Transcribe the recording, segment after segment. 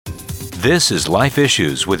This is Life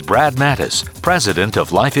Issues with Brad Mattis, president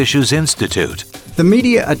of Life Issues Institute. The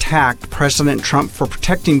media attacked President Trump for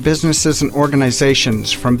protecting businesses and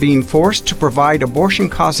organizations from being forced to provide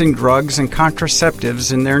abortion-causing drugs and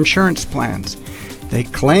contraceptives in their insurance plans. They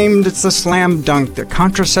claimed it's a slam dunk that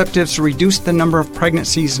contraceptives reduce the number of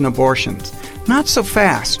pregnancies and abortions. Not so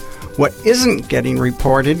fast. What isn't getting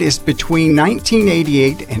reported is between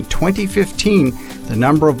 1988 and 2015, the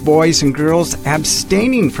number of boys and girls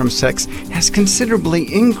abstaining from sex has considerably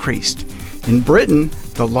increased. In Britain,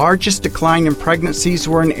 the largest decline in pregnancies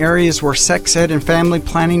were in areas where sex ed and family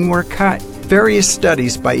planning were cut. Various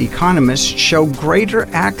studies by economists show greater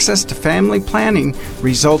access to family planning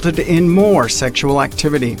resulted in more sexual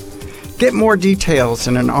activity. Get more details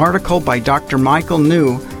in an article by Dr. Michael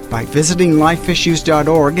New by visiting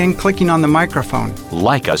lifeissues.org and clicking on the microphone.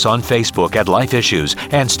 Like us on Facebook at Life Issues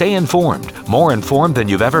and stay informed, more informed than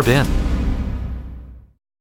you've ever been.